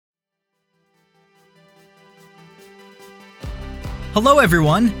Hello,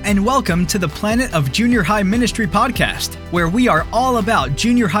 everyone, and welcome to the Planet of Junior High Ministry podcast, where we are all about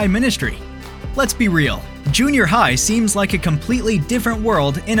junior high ministry. Let's be real, junior high seems like a completely different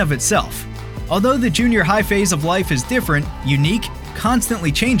world in of itself. Although the junior high phase of life is different, unique,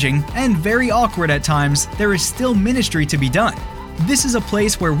 constantly changing, and very awkward at times, there is still ministry to be done. This is a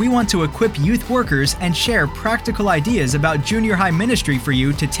place where we want to equip youth workers and share practical ideas about junior high ministry for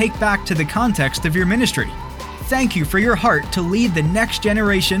you to take back to the context of your ministry. Thank you for your heart to lead the next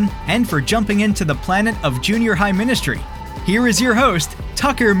generation and for jumping into the planet of junior high ministry. Here is your host,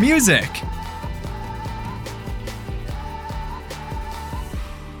 Tucker Music.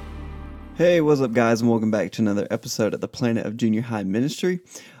 Hey, what's up, guys, and welcome back to another episode of the Planet of Junior High Ministry.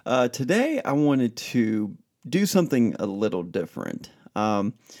 Today, I wanted to do something a little different.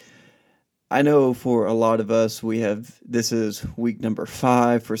 I know for a lot of us, this is week number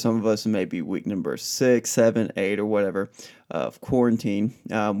 5. For some of us, it may be week number 6, 7, 8, or whatever of quarantine.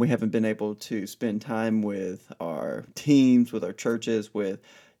 We haven't been able to spend time with our teams, with our churches, with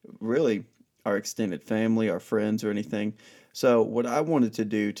really our extended family, our friends, or anything. So what I wanted to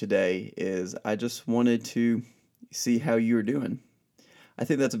do today is I just wanted to see how you're doing. I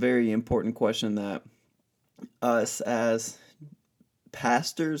think that's a very important question that us as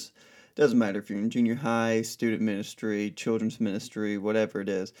pastors, doesn't matter if you're in junior high, student ministry, children's ministry, whatever it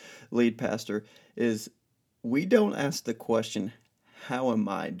is, lead pastor, is we don't ask the question, how am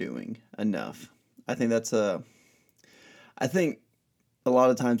I doing enough? I think a lot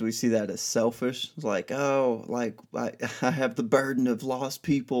of times we see that as selfish. It's like, I have the burden of lost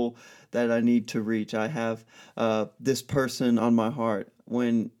people that I need to reach. I have this person on my heart.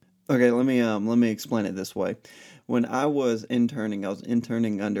 Let me explain it this way. When I was interning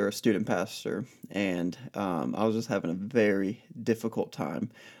under a student pastor, and I was just having a very difficult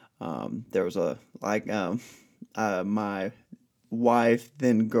time. There was my wife,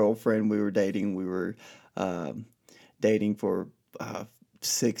 then girlfriend, we were dating. We were dating for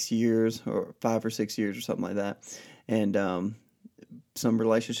 6 years, or 5 or 6 years, or something like that. And some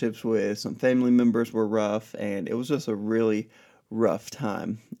relationships with some family members were rough, and it was just a really rough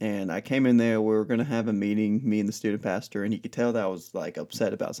time. And I came in there, we were going to have a meeting, me and the student pastor, and he could tell that I was like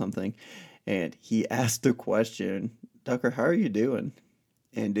upset about something. And he asked the question, "Tucker, how are you doing?"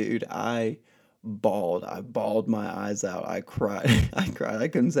 And dude, I bawled my eyes out. I cried. I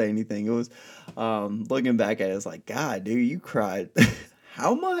couldn't say anything. It was, looking back at it, it's like, God, dude, you cried.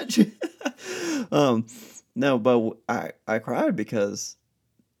 How much? No, but I cried because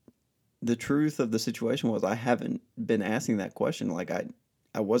the truth of the situation was I haven't been asking that question. Like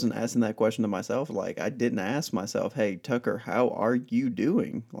I wasn't asking that question to myself. Like I didn't ask myself, "Hey, Tucker, how are you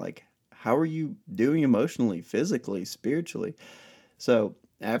doing? Like, how are you doing emotionally, physically, spiritually?" So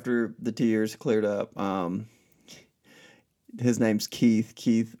after the tears cleared up, his name's Keith.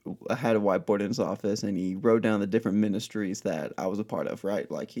 Keith had a whiteboard in his office, and he wrote down the different ministries that I was a part of, right?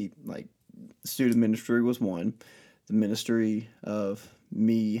 Like student ministry was one. The ministry of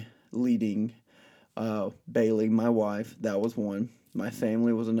me leading Bailey, my wife, that was one. My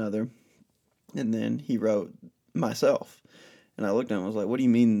family was another. And then he wrote myself. And I looked at him, I was like, "What do you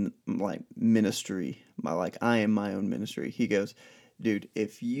mean, like, ministry? I am my own ministry?" He goes, "Dude,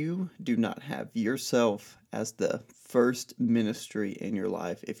 if you do not have yourself as the first ministry in your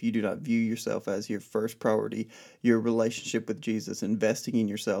life, if you do not view yourself as your first priority, your relationship with Jesus, investing in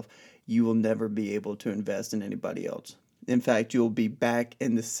yourself, you will never be able to invest in anybody else. In fact, you'll be back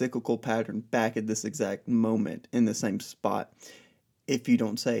in the cyclical pattern, back at this exact moment, in the same spot. If you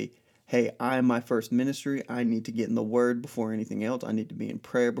don't say, 'Hey, I am my first ministry. I need to get in the Word before anything else. I need to be in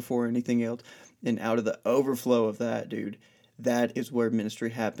prayer before anything else.'" And out of the overflow of that, dude, that is where ministry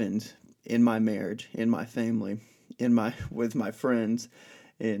happens in my marriage, in my family, with my friends,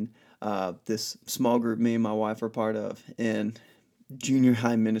 in this small group me and my wife are part of, in junior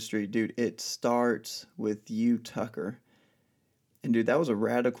high ministry. Dude, it starts with you, Tucker. And dude, that was a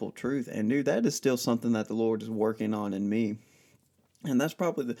radical truth. And dude, that is still something that the Lord is working on in me. And that's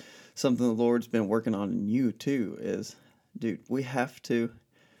probably something the Lord's been working on in you too, is, dude, we have to,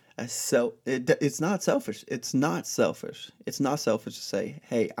 it's not selfish. It's not selfish. It's not selfish to say,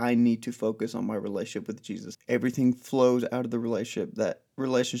 "Hey, I need to focus on my relationship with Jesus." Everything flows out of the relationship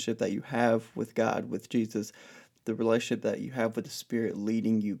that you have with God, with Jesus, the relationship that you have with the Spirit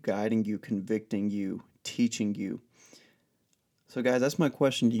leading you, guiding you, convicting you, teaching you. So guys, that's my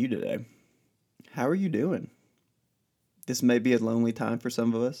question to you today. How are you doing? This may be a lonely time for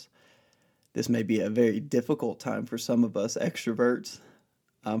some of us. This may be a very difficult time for some of us extroverts.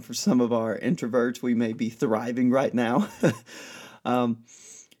 For some of our introverts, we may be thriving right now.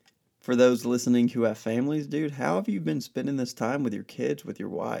 For those listening who have families, dude, how have you been spending this time with your kids, with your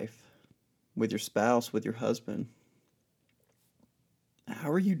wife, with your spouse, with your husband?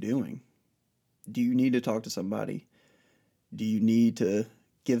 How are you doing? Do you need to talk to somebody? Do you need to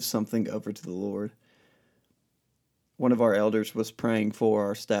give something over to the Lord? One of our elders was praying for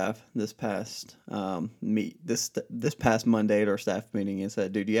our staff this past this past Monday at our staff meeting and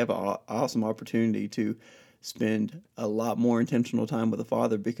said, dude, you have an awesome opportunity to spend a lot more intentional time with the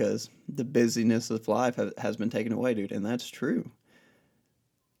Father because the busyness of life has been taken away, dude. And that's true.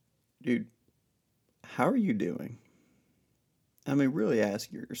 Dude, how are you doing? I mean, really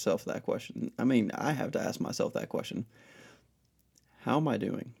ask yourself that question. I mean, I have to ask myself that question. How am I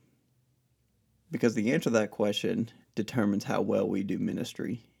doing? Because the answer to that question determines how well we do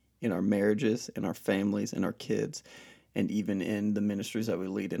ministry in our marriages, in our families, in our kids, and even in the ministries that we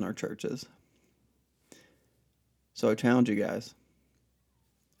lead in our churches. So I challenge you guys,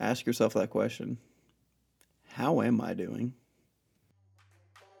 ask yourself that question. How am I doing?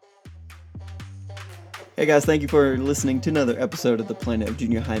 Hey guys, thank you for listening to another episode of the Planet of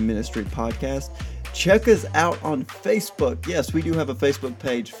Junior High Ministry podcast. Check us out on Facebook. Yes, we do have a Facebook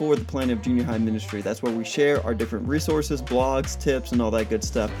page for the Planet of Junior High Ministry. That's where we share our different resources, blogs, tips, and all that good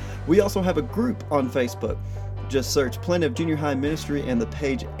stuff. We also have a group on Facebook. Just search Planet of Junior High Ministry and the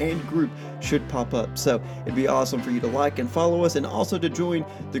page and group should pop up. So it'd be awesome for you to like and follow us and also to join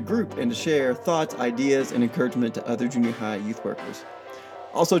the group and to share thoughts, ideas, and encouragement to other junior high youth workers.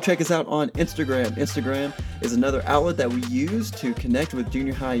 Also, check us out on Instagram. Instagram is another outlet that we use to connect with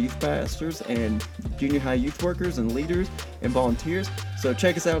junior high youth pastors and junior high youth workers and leaders and volunteers. So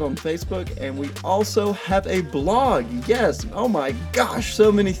check us out on Facebook. And we also have a blog. Yes. Oh my gosh.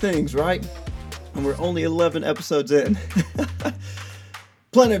 So many things, right? And we're only 11 episodes in.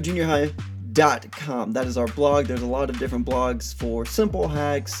 planetofjuniorhigh.com. That is our blog. There's a lot of different blogs for simple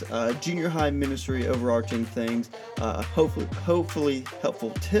hacks, junior high ministry, overarching things, hopefully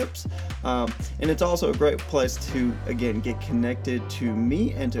helpful tips. And it's also a great place to, again, get connected to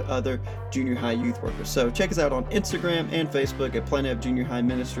me and to other junior high youth workers. So check us out on Instagram and Facebook at Planet of Junior High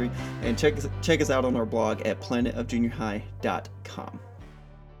Ministry, and check us out on our blog at planetofjuniorhigh.com.